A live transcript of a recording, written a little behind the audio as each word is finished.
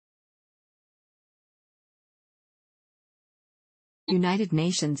United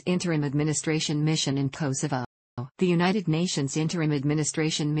Nations Interim Administration Mission in Kosovo. The United Nations Interim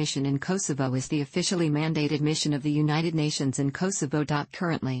Administration Mission in Kosovo is the officially mandated mission of the United Nations in Kosovo.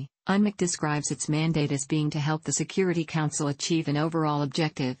 Currently, UNMIK describes its mandate as being to help the Security Council achieve an overall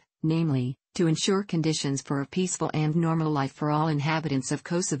objective, namely, to ensure conditions for a peaceful and normal life for all inhabitants of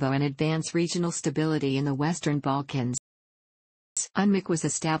Kosovo and advance regional stability in the Western Balkans. UNMIK was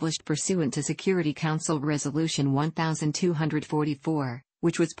established pursuant to Security Council Resolution 1244,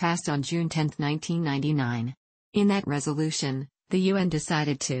 which was passed on June 10, 1999. In that resolution, the UN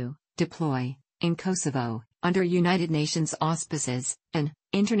decided to deploy, in Kosovo, under United Nations auspices, an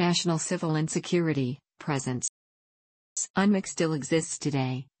international civil and security presence. UNMIK still exists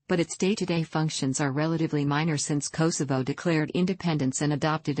today, but its day-to-day functions are relatively minor since Kosovo declared independence and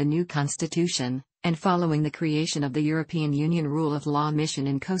adopted a new constitution, and following the creation of the European Union Rule of Law Mission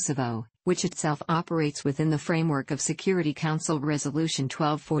in Kosovo, which itself operates within the framework of Security Council Resolution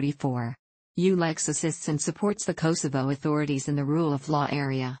 1244. EULEX assists and supports the Kosovo authorities in the rule of law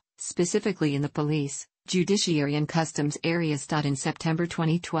area, specifically in the police, judiciary and customs areas. In September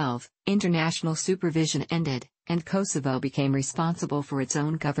 2012, international supervision ended, and Kosovo became responsible for its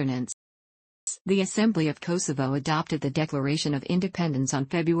own governance. The Assembly of Kosovo adopted the Declaration of Independence on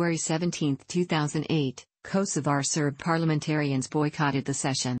February 17, 2008. Kosovar Serb parliamentarians boycotted the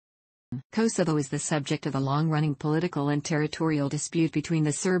session. Kosovo is the subject of a long-running political and territorial dispute between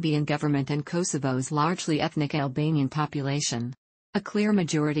the Serbian government and Kosovo's largely ethnic Albanian population. A clear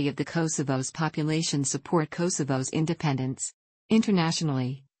majority of the Kosovo's population support Kosovo's independence.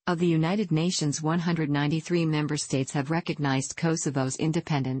 Internationally, of the United Nations, 193 member states have recognized Kosovo's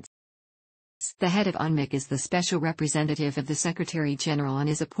independence. The head of UNMIK is the Special Representative of the Secretary-General and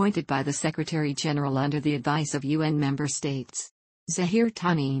is appointed by the Secretary-General under the advice of UN member states. Zahir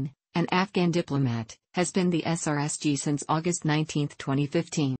Tanin, an Afghan diplomat, has been the SRSG since August 19,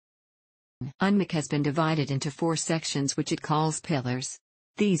 2015. UNMIK has been divided into 4 sections which it calls pillars.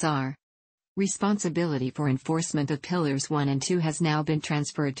 These are: responsibility for enforcement of Pillars 1 and 2 has now been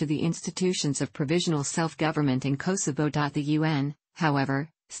transferred to the institutions of provisional self-government in Kosovo. The UN, however,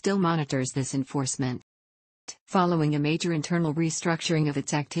 still monitors this enforcement. Following a major internal restructuring of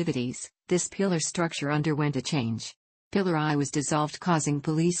its activities, this pillar structure underwent a change. Pillar I was dissolved, causing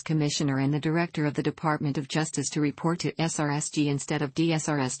Police Commissioner and the Director of the Department of Justice to report to SRSG instead of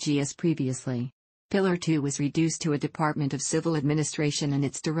DSRSG as previously. Pillar 2 was reduced to a Department of Civil Administration and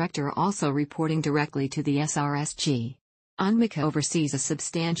its director also reporting directly to the SRSG. UNMIK oversees a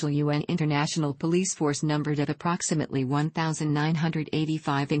substantial UN international police force numbered at approximately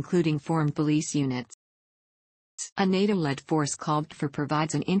 1,985, including formed police units. A NATO-led force called KFOR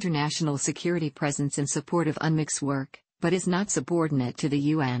provides an international security presence in support of UNMIK's work, but is not subordinate to the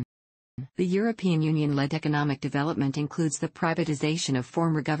UN. The European Union-led economic development includes the privatization of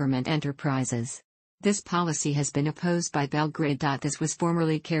former government enterprises. This policy has been opposed by Belgrade. This was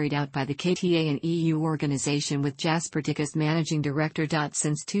formerly carried out by the KTA, an EU organization with Jaspertic as managing director.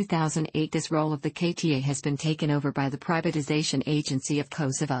 Since 2008, this role of the KTA has been taken over by the Privatization Agency of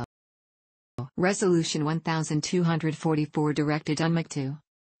Kosovo. Resolution 1244 directed UNMIK to.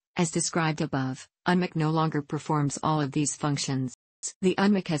 As described above, UNMIK no longer performs all of these functions. The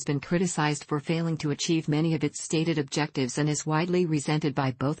UNMIK has been criticized for failing to achieve many of its stated objectives and is widely resented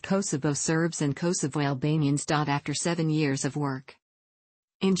by both Kosovo Serbs and Kosovo Albanians. After 7 years of work.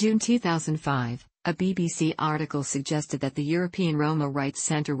 In June 2005, a BBC article suggested that the European Roma Rights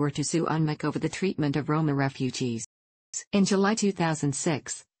Centre were to sue UNMIK over the treatment of Roma refugees. In July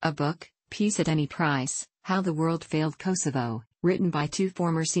 2006, a book, Peace at Any Price, How the World Failed Kosovo, written by 2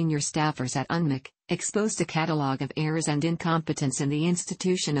 former senior staffers at UNMIK, exposed a catalogue of errors and incompetence in the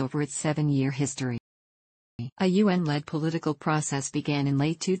institution over its 7-year history. A UN-led political process began in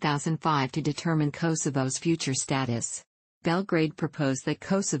late 2005 to determine Kosovo's future status. Belgrade proposed that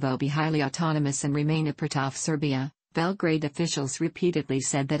Kosovo be highly autonomous and remain a part of Serbia. Belgrade officials repeatedly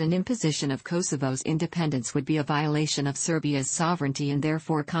said that an imposition of Kosovo's independence would be a violation of Serbia's sovereignty and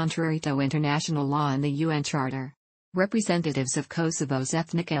therefore contrary to international law and the UN Charter. Representatives of Kosovo's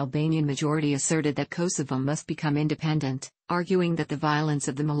ethnic Albanian majority asserted that Kosovo must become independent, arguing that the violence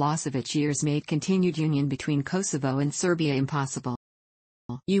of the Milosevic years made continued union between Kosovo and Serbia impossible.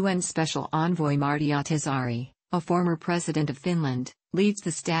 UN Special Envoy Martti Ahtisaari, a former president of Finland, leads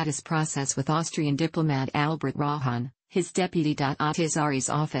the status process with Austrian diplomat Albert Rohan, his deputy. Ahtisaari's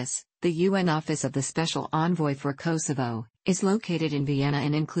office, the UN Office of the Special Envoy for Kosovo, is located in Vienna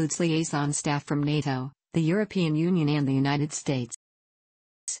and includes liaison staff from NATO, the European Union and the United States.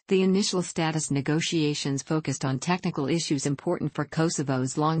 The initial status negotiations focused on technical issues important for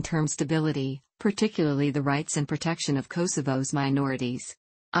Kosovo's long-term stability, particularly the rights and protection of Kosovo's minorities.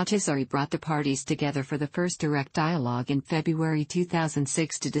 Ahtisaari brought the parties together for the first direct dialogue in February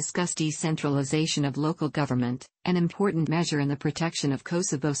 2006 to discuss decentralization of local government, an important measure in the protection of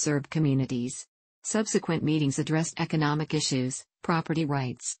Kosovo Serb communities. Subsequent meetings addressed economic issues, property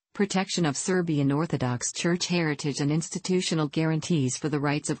rights, protection of Serbian Orthodox Church heritage and institutional guarantees for the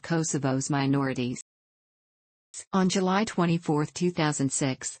rights of Kosovo's minorities. On July 24,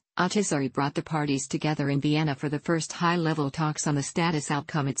 2006, Ahtisaari brought the parties together in Vienna for the first high-level talks on the status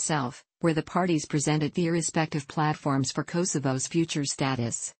outcome itself, where the parties presented their respective platforms for Kosovo's future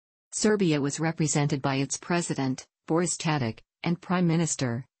status. Serbia was represented by its president, Boris Tadic, and Prime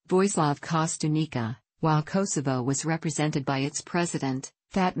Minister, Vojislav Koštunica, while Kosovo was represented by its president,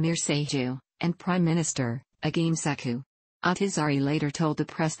 Fatmir Seju, and Prime Minister, Agim Seku. Ahtisaari later told the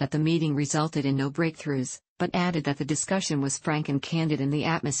press that the meeting resulted in no breakthroughs, but added that the discussion was frank and candid and the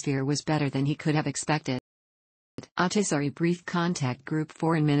atmosphere was better than he could have expected. Ahtisaari briefed Contact Group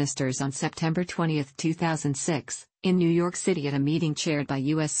foreign ministers on September 20, 2006, in New York City at a meeting chaired by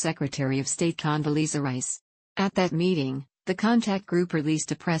U.S. Secretary of State Condoleezza Rice. At that meeting, the Contact Group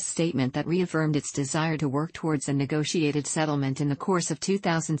released a press statement that reaffirmed its desire to work towards a negotiated settlement in the course of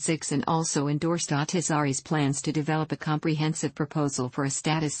 2006 and also endorsed Ahtisaari's plans to develop a comprehensive proposal for a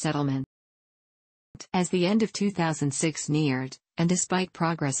status settlement. As the end of 2006 neared, and despite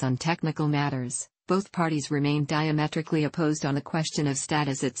progress on technical matters, both parties remained diametrically opposed on the question of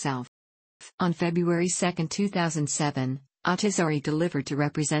status itself. On February 2, 2007, Ahtisaari delivered to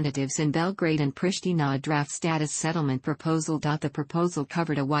representatives in Belgrade and Pristina a draft status settlement proposal. The proposal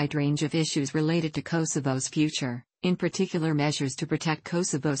covered a wide range of issues related to Kosovo's future, in particular measures to protect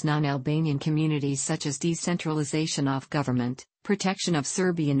Kosovo's non-Albanian communities such as decentralization of government, protection of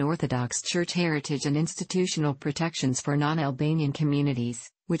Serbian Orthodox Church heritage and institutional protections for non-Albanian communities,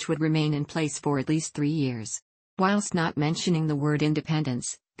 which would remain in place for at least 3 years. Whilst not mentioning the word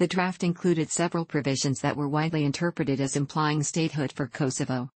independence, the draft included several provisions that were widely interpreted as implying statehood for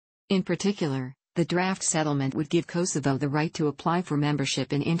Kosovo. In particular, the draft settlement would give Kosovo the right to apply for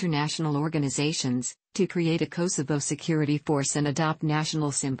membership in international organizations, to create a Kosovo security force and adopt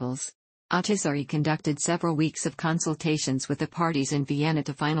national symbols. Ahtisaari conducted several weeks of consultations with the parties in Vienna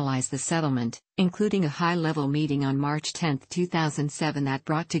to finalize the settlement, including a high-level meeting on March 10, 2007 that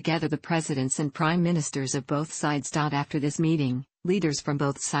brought together the presidents and prime ministers of both sides. After this meeting, leaders from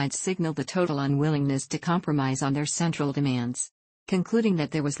both sides signaled a total unwillingness to compromise on their central demands. Concluding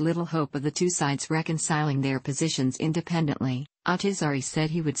that there was little hope of the two sides reconciling their positions independently, Ahtisaari said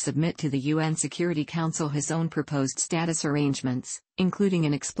he would submit to the UN Security Council his own proposed status arrangements, including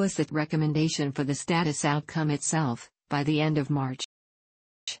an explicit recommendation for the status outcome itself, by the end of March.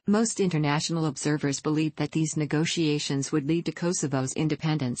 Most international observers believed that these negotiations would lead to Kosovo's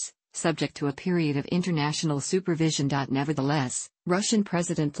independence, subject to a period of international supervision. Nevertheless, Russian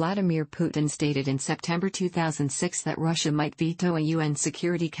President Vladimir Putin stated in September 2006 that Russia might veto a UN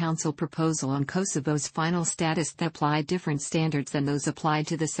Security Council proposal on Kosovo's final status that applied different standards than those applied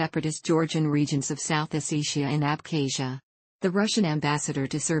to the separatist Georgian regions of South Ossetia and Abkhazia. The Russian ambassador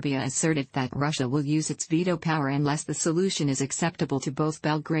to Serbia asserted that Russia will use its veto power unless the solution is acceptable to both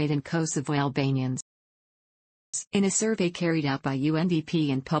Belgrade and Kosovo Albanians. In a survey carried out by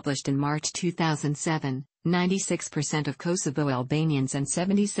UNDP and published in March 2007, 96% of Kosovo Albanians and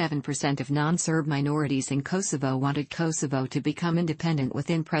 77% of non-Serb minorities in Kosovo wanted Kosovo to become independent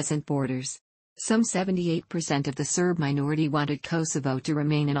within present borders. Some 78% of the Serb minority wanted Kosovo to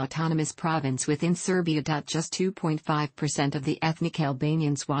remain an autonomous province within Serbia. Just 2.5% of the ethnic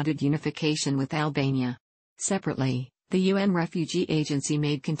Albanians wanted unification with Albania. Separately, the UN Refugee Agency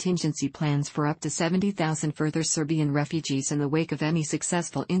made contingency plans for up to 70,000 further Serbian refugees in the wake of any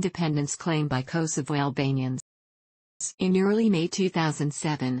successful independence claim by Kosovo Albanians. In early May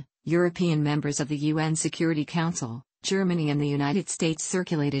 2007, European members of the UN Security Council, Germany and the United States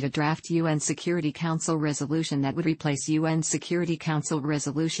circulated a draft UN Security Council resolution that would replace UN Security Council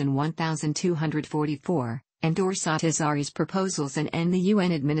Resolution 1244. Endorse Ahtisaari's proposals and end the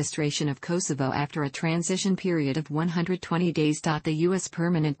UN administration of Kosovo after a transition period of 120 days. The U.S.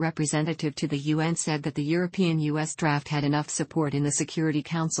 Permanent Representative to the UN said that the European-U.S. draft had enough support in the Security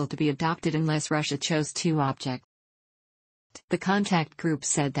Council to be adopted unless Russia chose to object. The contact group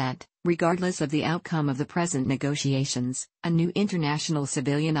said that, regardless of the outcome of the present negotiations, a new international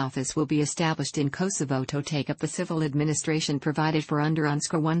civilian office will be established in Kosovo to take up the civil administration provided for under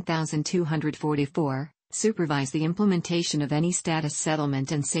UNSCR 1244. Supervise the implementation of any status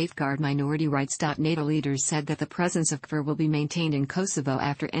settlement and safeguard minority rights. NATO leaders said that the presence of KFOR will be maintained in Kosovo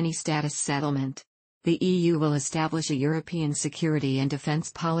after any status settlement. The EU will establish a European security and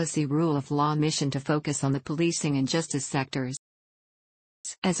defence policy rule of law mission to focus on the policing and justice sectors.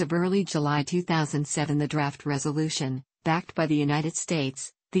 As of early July 2007, the draft resolution, backed by the United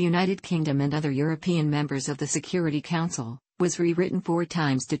States, the United Kingdom and other European members of the Security Council, was rewritten 4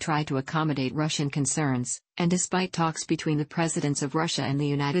 times to try to accommodate Russian concerns, and despite talks between the presidents of Russia and the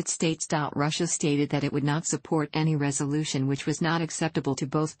United States, Russia stated that it would not support any resolution which was not acceptable to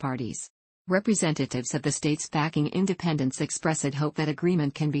both parties. Representatives of the states backing independence expressed hope that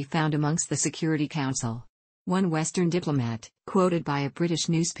agreement can be found amongst the Security Council. One Western diplomat, quoted by a British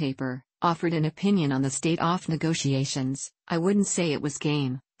newspaper, offered an opinion on the state-off negotiations. "I wouldn't say it was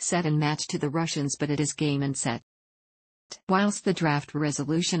game, set and match to the Russians, but it is game and set." Whilst the draft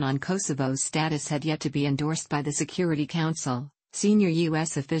resolution on Kosovo's status had yet to be endorsed by the Security Council, senior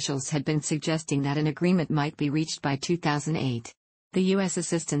U.S. officials had been suggesting that an agreement might be reached by 2008. The U.S.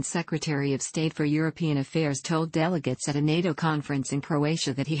 Assistant Secretary of State for European Affairs told delegates at a NATO conference in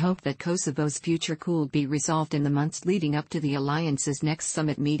Croatia that he hoped that Kosovo's future could be resolved in the months leading up to the alliance's next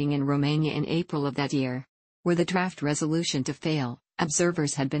summit meeting in Romania in April of that year. Were the draft resolution to fail,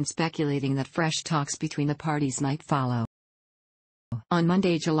 observers had been speculating that fresh talks between the parties might follow. On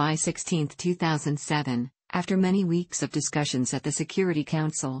Monday, July 16, 2007, after many weeks of discussions at the Security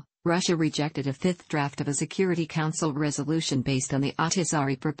Council, Russia rejected a 5th draft of a Security Council resolution based on the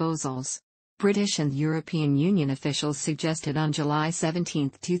Ahtisaari proposals. British and European Union officials suggested on July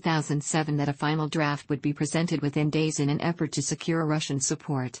 17, 2007 that a final draft would be presented within days in an effort to secure Russian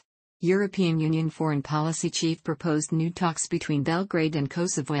support. European Union Foreign Policy Chief proposed new talks between Belgrade and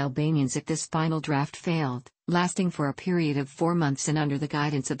Kosovo Albanians if this final draft failed, lasting for a period of 4 months and under the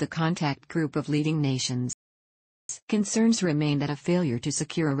guidance of the contact group of leading nations. Concerns remain that a failure to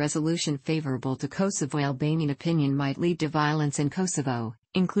secure a resolution favorable to Kosovo Albanian opinion might lead to violence in Kosovo,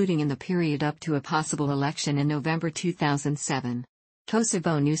 including in the period up to a possible election in November 2007.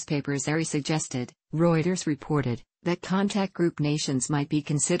 Kosovo newspapers suggested, Reuters reported, that contact group nations might be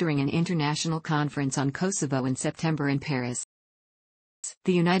considering an international conference on Kosovo in September in Paris.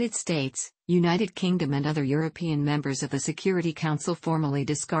 The United States, United Kingdom and other European members of the Security Council formally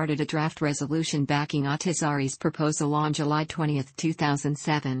discarded a draft resolution backing Ahtisaari's proposal on July 20,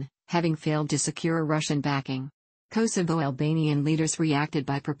 2007, having failed to secure Russian backing. Kosovo Albanian leaders reacted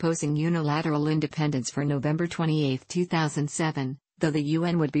by proposing unilateral independence for November 28, 2007, though the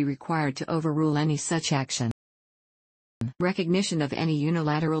UN would be required to overrule any such action. Recognition of any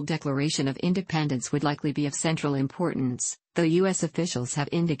unilateral declaration of independence would likely be of central importance, though U.S. officials have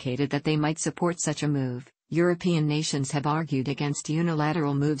indicated that they might support such a move. European nations have argued against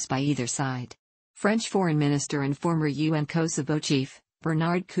unilateral moves by either side. French Foreign Minister and former UN Kosovo chief,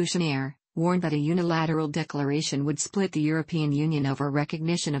 Bernard Kouchner, warned that a unilateral declaration would split the European Union over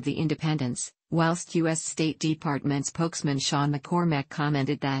recognition of the independence, whilst U.S. State Department spokesman Sean McCormack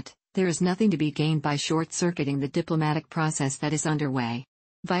commented that, "There is nothing to be gained by short-circuiting the diplomatic process that is underway."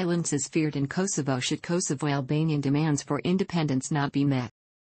 Violence is feared in Kosovo should Kosovo Albanian demands for independence not be met.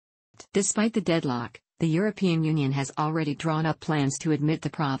 Despite the deadlock, the European Union has already drawn up plans to admit the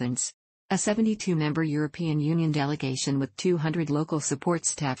province. A 72-member European Union delegation with 200 local support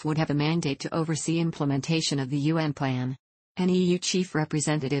staff would have a mandate to oversee implementation of the UN plan. An EU chief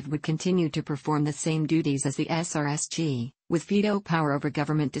representative would continue to perform the same duties as the SRSG, with veto power over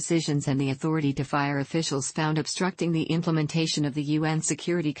government decisions and the authority to fire officials found obstructing the implementation of the UN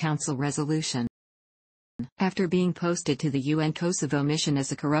Security Council resolution. After being posted to the UN Kosovo mission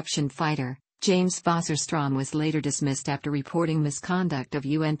as a corruption fighter, James Wasserstrom was later dismissed after reporting misconduct of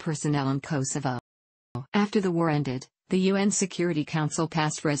UN personnel in Kosovo. After the war ended, the UN Security Council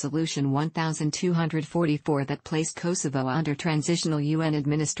passed Resolution 1244 that placed Kosovo under transitional UN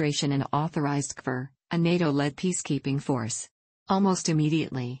administration and authorized KFOR, a NATO-led peacekeeping force. Almost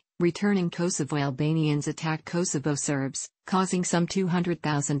immediately, returning Kosovo Albanians attacked Kosovo Serbs, causing some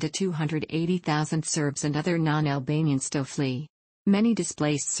 200,000 to 280,000 Serbs and other non-Albanians to flee. Many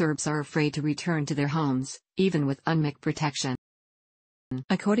displaced Serbs are afraid to return to their homes, even with UNMIK protection.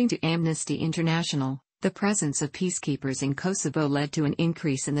 According to Amnesty International, the presence of peacekeepers in Kosovo led to an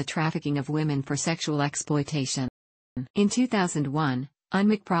increase in the trafficking of women for sexual exploitation. In 2001,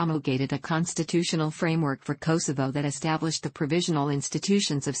 UNMIK promulgated a constitutional framework for Kosovo that established the provisional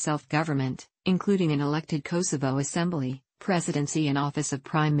institutions of self-government, including an elected Kosovo Assembly, Presidency and Office of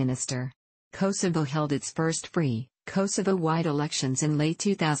Prime Minister. Kosovo held its first free, Kosovo-wide elections in late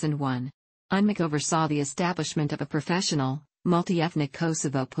 2001. UNMIK oversaw the establishment of a professional, multi-ethnic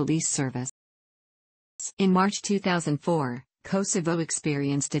Kosovo police service. In March 2004, Kosovo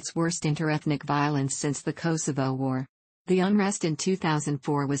experienced its worst interethnic violence since the Kosovo War. The unrest in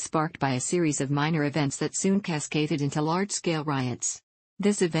 2004 was sparked by a series of minor events that soon cascaded into large-scale riots.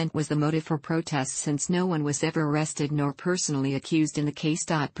 This event was the motive for protests since no one was ever arrested nor personally accused in the case.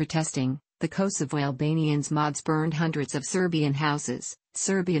 Protesting, the Kosovo Albanians mobs burned hundreds of Serbian houses,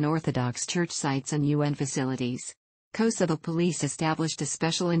 Serbian Orthodox church sites and UN facilities. Kosovo police established a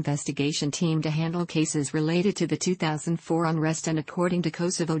special investigation team to handle cases related to the 2004 unrest, and according to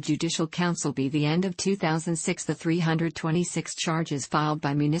Kosovo Judicial Council, by the end of 2006 the 326 charges filed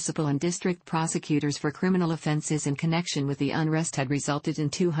by municipal and district prosecutors for criminal offenses in connection with the unrest had resulted in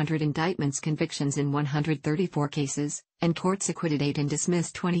 200 indictments, convictions in 134 cases, and courts acquitted 8 and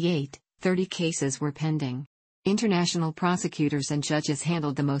dismissed 28. 30 cases were pending. International prosecutors and judges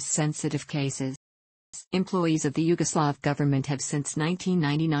handled the most sensitive cases. Employees of the Yugoslav government have since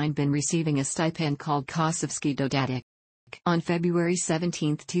 1999 been receiving a stipend called Kosovski dodatak. On February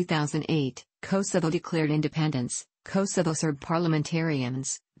 17, 2008, Kosovo declared independence. Kosovo Serb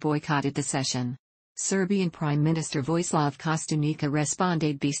parliamentarians boycotted the session. Serbian Prime Minister Vojislav Koštunica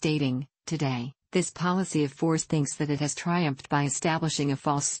responded by stating, "Today, this policy of force thinks that it has triumphed by establishing a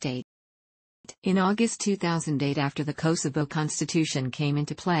false state." In August 2008, after the Kosovo constitution came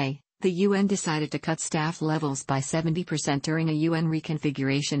into play, the UN decided to cut staff levels by 70% during a UN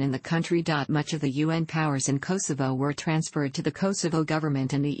reconfiguration in the country. Much of the UN powers in Kosovo were transferred to the Kosovo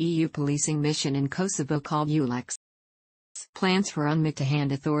government and the EU policing mission in Kosovo called EULEX. Plans for UNMIK to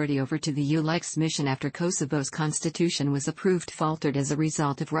hand authority over to the EULEX mission after Kosovo's constitution was approved faltered as a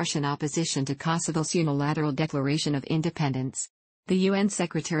result of Russian opposition to Kosovo's unilateral declaration of independence. The UN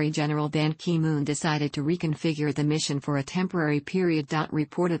Secretary-General Ban Ki-moon decided to reconfigure the mission for a temporary period.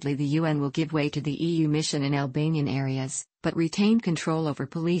 Reportedly, the UN will give way to the EU mission in Albanian areas, but retain control over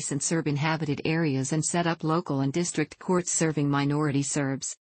police and Serb-inhabited areas and set up local and district courts serving minority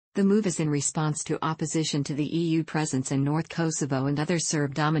Serbs. The move is in response to opposition to the EU presence in North Kosovo and other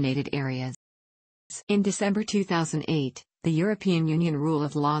Serb-dominated areas. In December 2008, the European Union Rule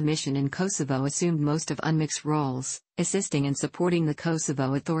of Law mission in Kosovo assumed most of UNMIK's roles, assisting and supporting the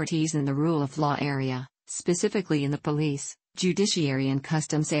Kosovo authorities in the rule of law area, specifically in the police, judiciary and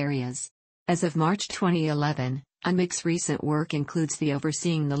customs areas. As of March 2011, UNMIK's recent work includes the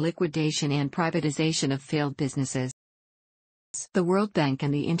overseeing the liquidation and privatization of failed businesses. The World Bank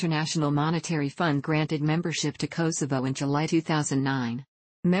and the International Monetary Fund granted membership to Kosovo in July 2009.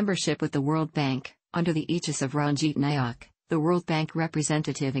 Membership with the World Bank, under the aegis of Ranjit Nayak, the World Bank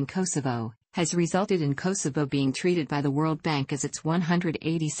representative in Kosovo, has resulted in Kosovo being treated by the World Bank as its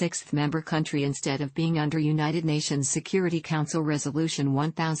 186th member country instead of being under United Nations Security Council Resolution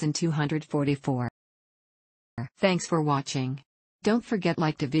 1244. Thanks for watching. Don't forget to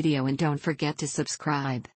like the video and don't forget to subscribe.